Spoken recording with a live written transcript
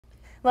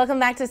Welcome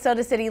back to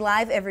Soda City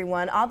Live,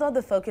 everyone. Although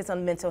the focus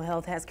on mental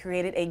health has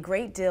created a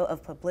great deal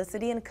of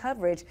publicity and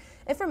coverage,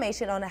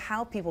 information on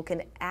how people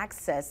can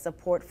access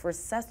support for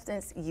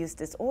substance use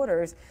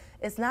disorders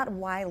is not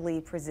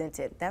widely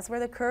presented. That's where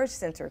the Courage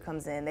Center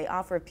comes in. They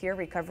offer peer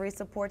recovery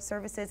support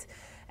services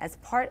as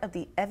part of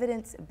the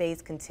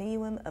evidence-based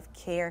continuum of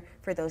care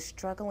for those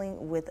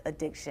struggling with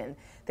addiction.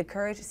 The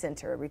Courage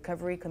Center, a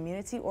recovery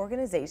community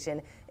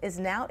organization, is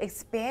now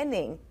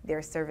expanding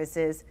their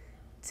services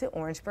to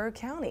Orangeburg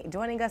County.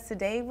 Joining us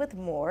today with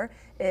more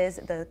is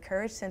the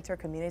Courage Center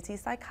community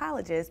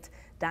psychologist,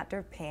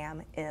 Dr.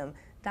 Pam M.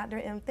 Dr.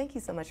 M, thank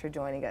you so much for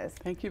joining us.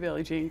 Thank you,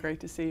 Billie Jean. Great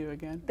to see you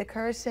again. The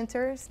Courage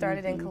Center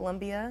started in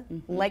Columbia,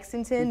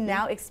 Lexington,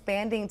 now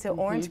expanding to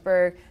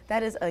Orangeburg.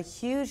 That is a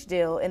huge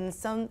deal and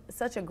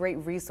such a great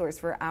resource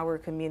for our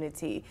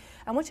community.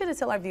 I want you to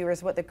tell our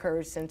viewers what the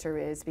Courage Center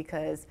is,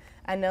 because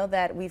I know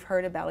that we've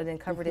heard about it and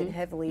covered it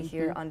heavily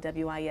here on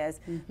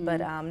WIS,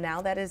 but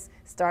now that is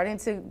starting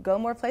to go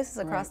more places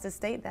across the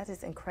state. That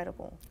is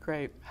incredible.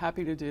 Great.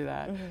 Happy to do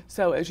that.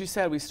 So as you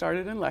said, we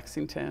started in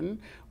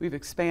Lexington. We've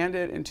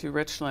expanded into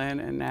Richland,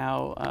 and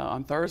now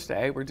on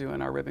Thursday we're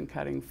doing our ribbon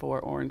cutting for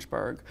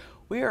Orangeburg.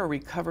 We are a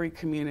recovery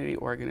community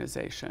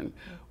organization,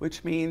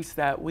 which means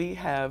that we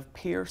have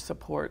peer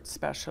support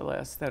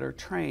specialists that are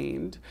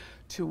trained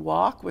to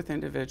walk with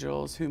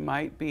individuals who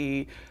might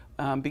be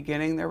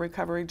beginning their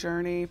recovery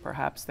journey.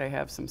 Perhaps they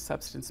have some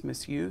substance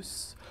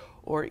misuse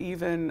or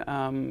even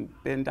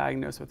been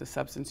diagnosed with a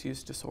substance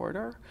use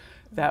disorder,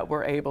 that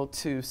we're able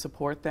to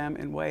support them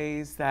in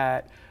ways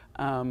that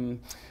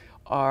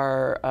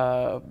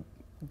are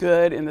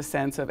good in the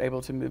sense of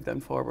able to move them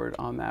forward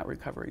on that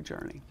recovery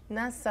journey.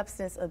 Not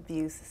substance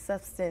abuse,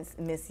 substance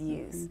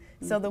misuse.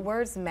 So the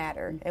words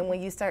matter, and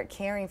when you start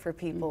caring for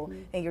people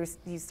and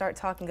you start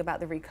talking about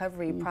the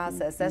recovery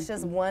process, that's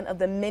just one of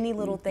the many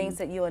little things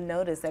that you'll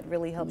notice that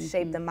really helps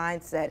shape the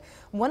mindset.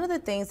 One of the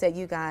things that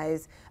you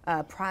guys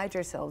pride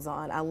yourselves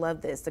on, I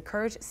love this, the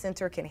Courage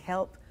Center can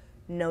help,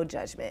 no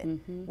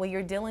judgment. When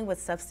you're dealing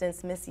with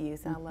substance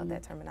misuse, and I love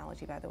that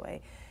terminology, by the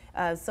way,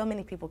 so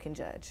many people can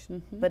judge,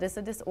 but it's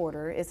a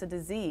disorder, it's a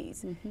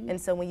disease. And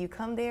so when you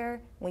come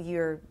there, when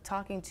you're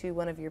talking to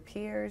one of your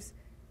peers,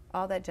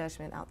 all that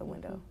judgment out the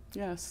window.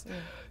 Yes.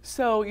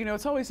 So, you know,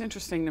 it's always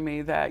interesting to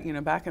me that, you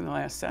know, back in the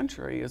last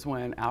century is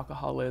when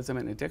alcoholism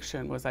and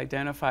addiction was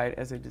identified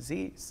as a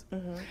disease.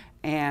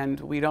 And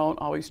we don't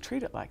always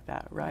treat it like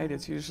that, right?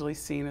 It's usually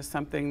seen as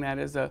something that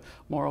is a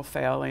moral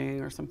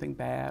failing or something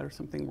bad or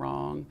something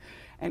wrong.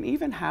 And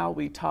even how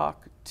we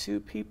talk to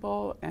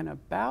people and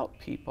about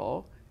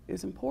people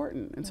is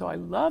important. And so I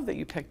love that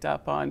you picked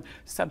up on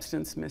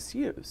substance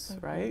misuse,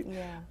 right?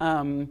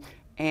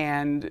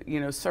 And you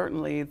know,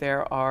 certainly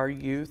there are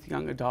youth,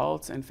 young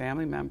adults, and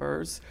family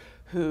members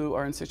who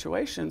are in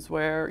situations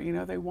where, you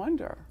know, they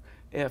wonder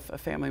if a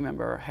family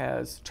member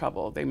has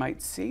trouble. They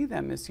might see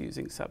them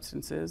misusing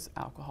substances,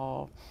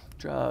 alcohol,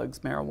 drugs,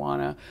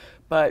 marijuana,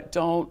 but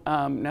don't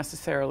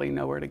necessarily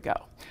know where to go.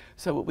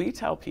 So what we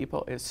tell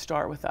people is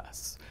start with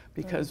us,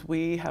 because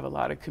we have a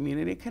lot of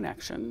community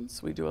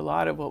connections. We do a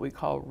lot of what we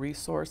call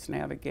resource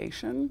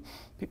navigation.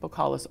 People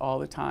call us all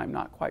the time,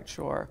 not quite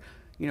sure,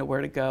 you know,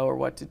 where to go or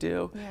what to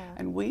do.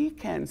 And we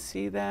can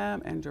see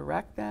them and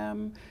direct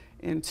them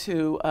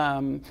into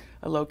a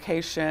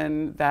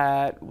location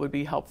that would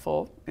be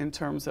helpful in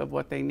terms of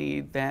what they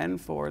need then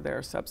for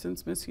their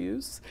substance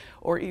misuse,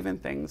 or even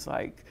things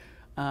like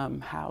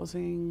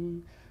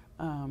housing,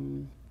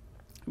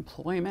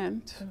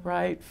 employment,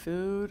 right,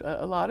 food.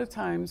 A lot of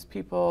times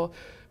people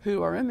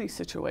who are in these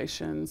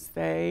situations,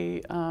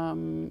 they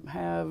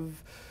have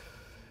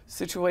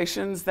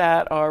situations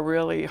that are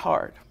really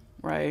hard,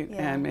 right?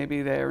 And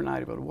maybe they're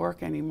not able to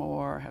work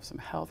anymore, have some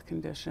health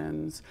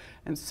conditions.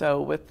 And so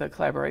with the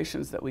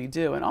collaborations that we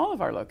do in all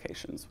of our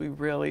locations, we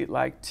really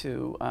like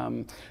to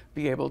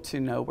be able to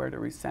know where to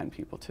resend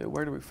people to,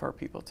 where to refer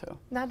people to.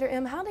 Dr.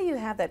 M, how do you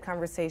have that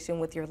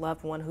conversation with your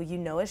loved one who you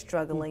know is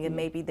struggling and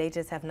maybe they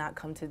just have not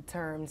come to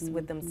terms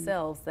with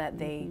themselves that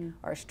they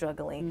are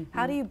struggling?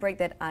 How do you break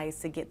that ice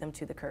to get them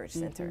to the Courage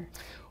Center?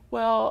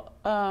 Well,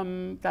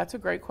 that's a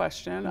great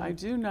question. I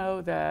do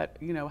know that,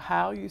 you know,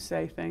 how you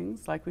say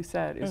things, like we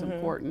said, is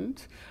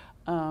important.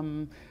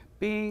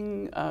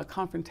 Being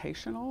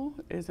confrontational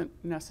isn't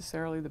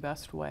necessarily the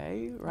best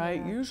way,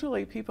 right?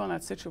 Usually people in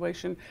that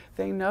situation,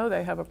 they know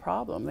they have a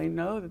problem. They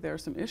know that there are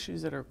some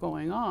issues that are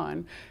going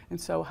on. And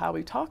so how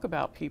we talk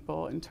about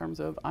people in terms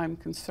of, I'm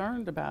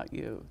concerned about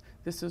you.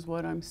 This is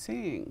what I'm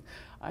seeing.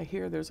 I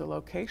hear there's a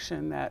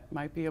location that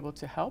might be able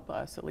to help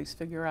us at least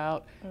figure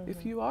out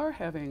if you are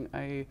having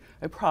a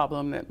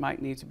problem that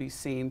might need to be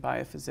seen by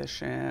a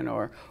physician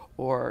or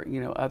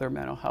you know, other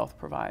mental health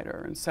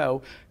provider. And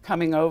so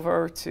coming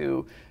over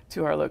to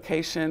our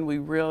location, we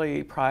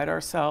really pride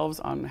ourselves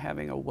on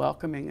having a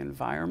welcoming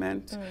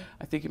environment.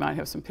 I think you might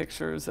have some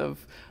pictures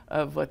of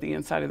what the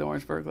inside of the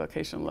Orangeburg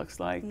location looks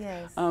like.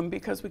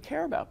 Because we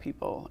care about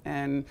people.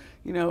 And,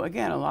 you know,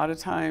 again, a lot of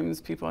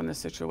times people in this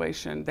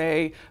situation,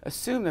 they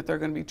assume that they're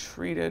going to be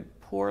treated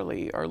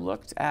poorly or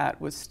looked at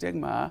with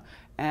stigma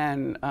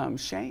and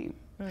shame.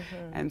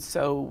 And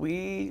so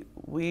we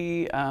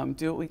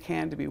do what we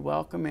can to be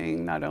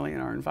welcoming, not only in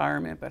our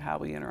environment, but how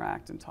we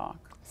interact and talk.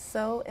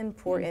 So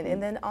important.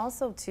 And then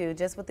also too,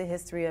 just with the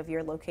history of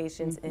your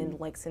locations in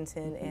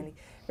Lexington and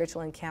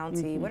Richland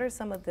County, what are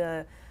some of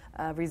the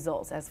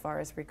results as far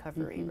as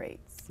recovery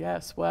rates?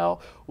 Yes,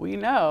 well, we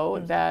know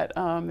that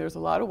there's a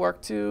lot of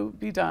work to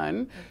be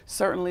done.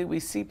 Certainly we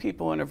see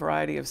people in a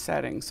variety of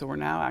settings, so we're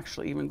now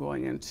actually even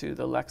going into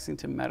the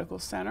Lexington Medical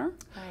Center,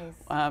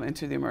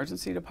 into the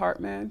emergency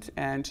department,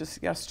 and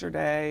just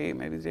yesterday,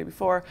 maybe the day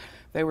before,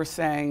 they were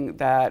saying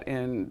that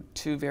in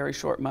 2 very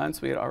short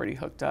months we had already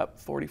hooked up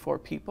 44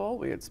 people.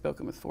 We had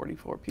spoken with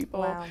 44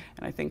 people,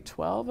 and I think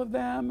 12 of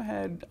them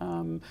had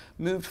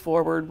moved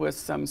forward with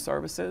some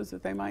services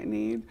that they might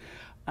need.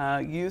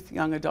 Youth,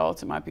 young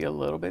adults, it might be a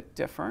little bit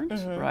different,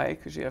 right?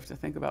 Because you have to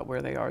think about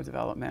where they are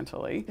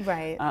developmentally.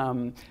 Right.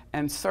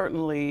 And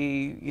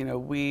certainly, you know,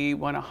 we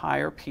want to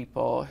hire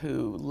people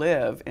who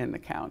live in the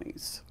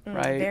counties,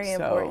 right? Very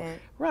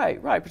important.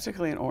 Right,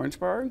 particularly in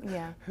Orangeburg,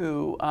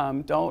 who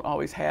don't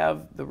always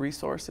have the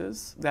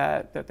resources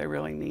that they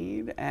really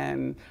need.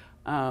 And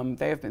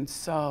they have been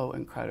so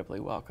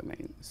incredibly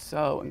welcoming,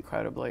 so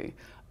incredibly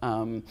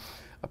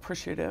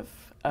appreciative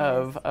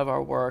of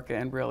our work,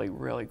 and really,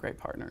 really great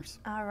partners.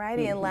 All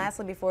righty, and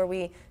lastly, before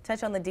we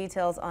touch on the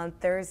details on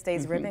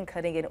Thursday's ribbon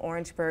cutting in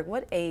Orangeburg,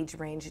 what age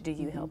range do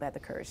you help at the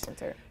Courage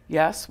Center?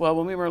 Yes, well,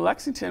 when we were in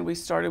Lexington, we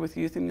started with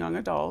youth and young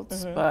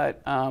adults, but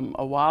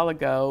a while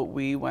ago,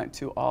 we went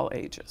to all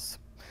ages.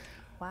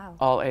 Wow.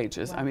 All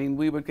ages. I mean,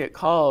 we would get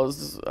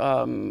calls,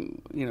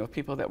 you know,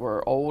 people that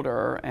were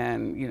older,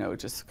 and, you know, it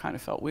just kind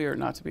of felt weird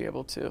not to be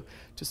able to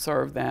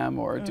serve them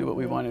or do what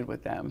we wanted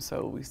with them.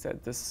 So we said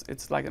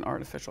it's like an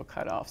artificial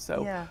cutoff.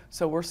 So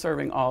so we're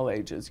serving all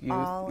ages, youth,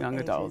 young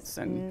adults,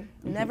 and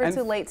never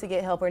too late to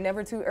get help, or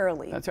never too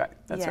early. That's right.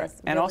 That's right.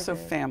 And really also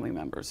family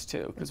members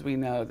too, because we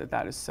know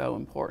that is so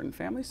important.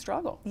 Families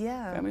struggle.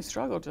 Families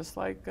struggle just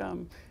like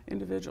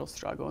individuals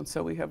struggle, and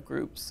so we have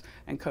groups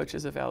and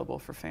coaches available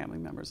for family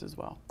members as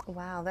well.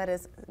 Wow, that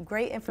is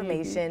great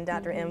information,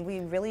 Dr. M. We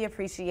really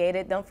appreciate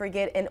it. Don't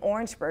forget, in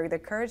Orangeburg, the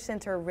Courage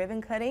Center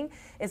ribbon cutting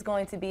is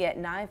going to be at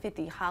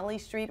 950 Holly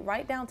Street,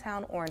 right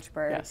downtown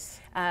Orangeburg,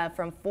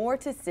 from 4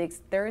 to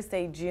 6,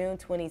 Thursday, June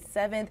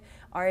 27th.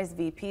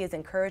 RSVP is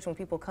encouraged when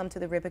people come to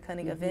the ribbon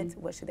cutting event.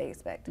 What should they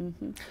expect?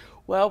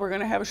 Well, we're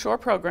going to have a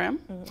short program,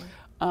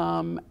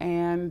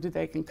 and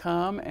they can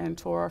come and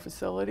tour our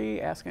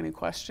facility, ask any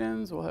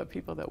questions. We'll have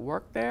people that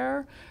work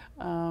there,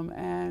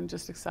 and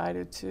just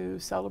excited to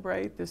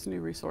celebrate this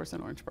new resource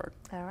in Orangeburg.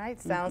 All right,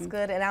 sounds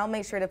good. And I'll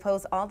make sure to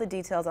post all the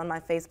details on my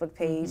Facebook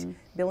page,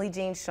 Billie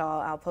Jean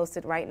Shaw. I'll post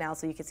it right now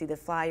so you can see the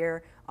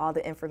flyer, all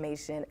the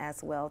information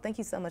as well. Thank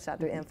you so much,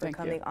 Dr. M, for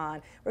coming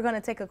on. We're going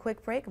to take a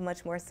quick break.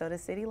 Much more Soda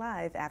City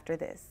Live after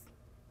this.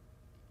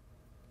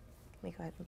 Let me go ahead and